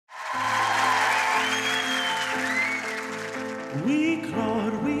We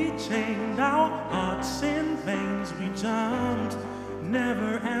clawed, we chained our hearts in veins. We jumped,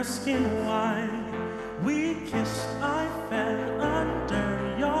 never asking why. We kissed, I fell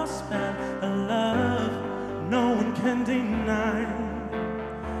under your spell. A love no one can deny.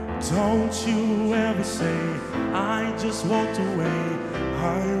 Don't you ever say I just walked away.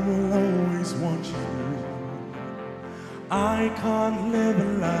 I will always want you. I can't live a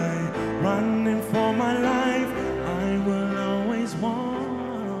lie, running for my life. I will always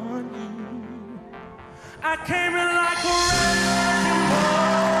want you. I came in like a wrecking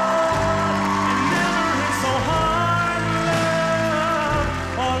ball. It never hit so hard, love.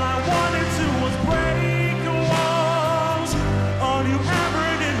 All I wanted to was break the walls. All you ever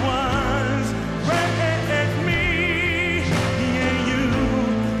did was wreck me. Yeah,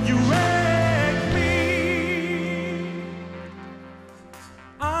 you wrecked me.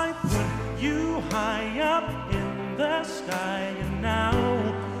 I put you high up in the sky, and now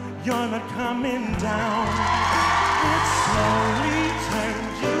you're not coming down. It slowly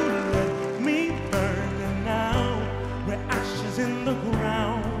turned, you let me burn, and now we're ashes in the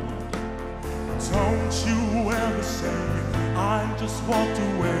ground. Don't you ever say I just walked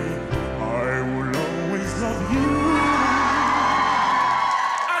away. I will always love you.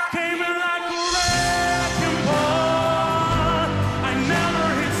 I came in like a wrecking ball. I never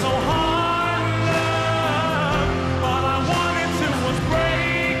hit so hard, love. All I wanted to was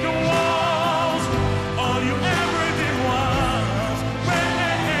break the walls. All you ever did was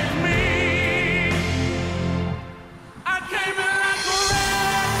wreck me. I came in like a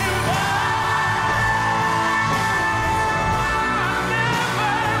wrecking ball.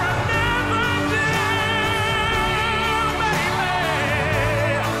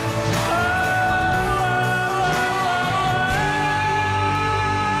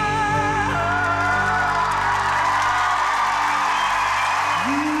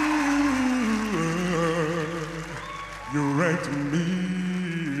 You wrecked me.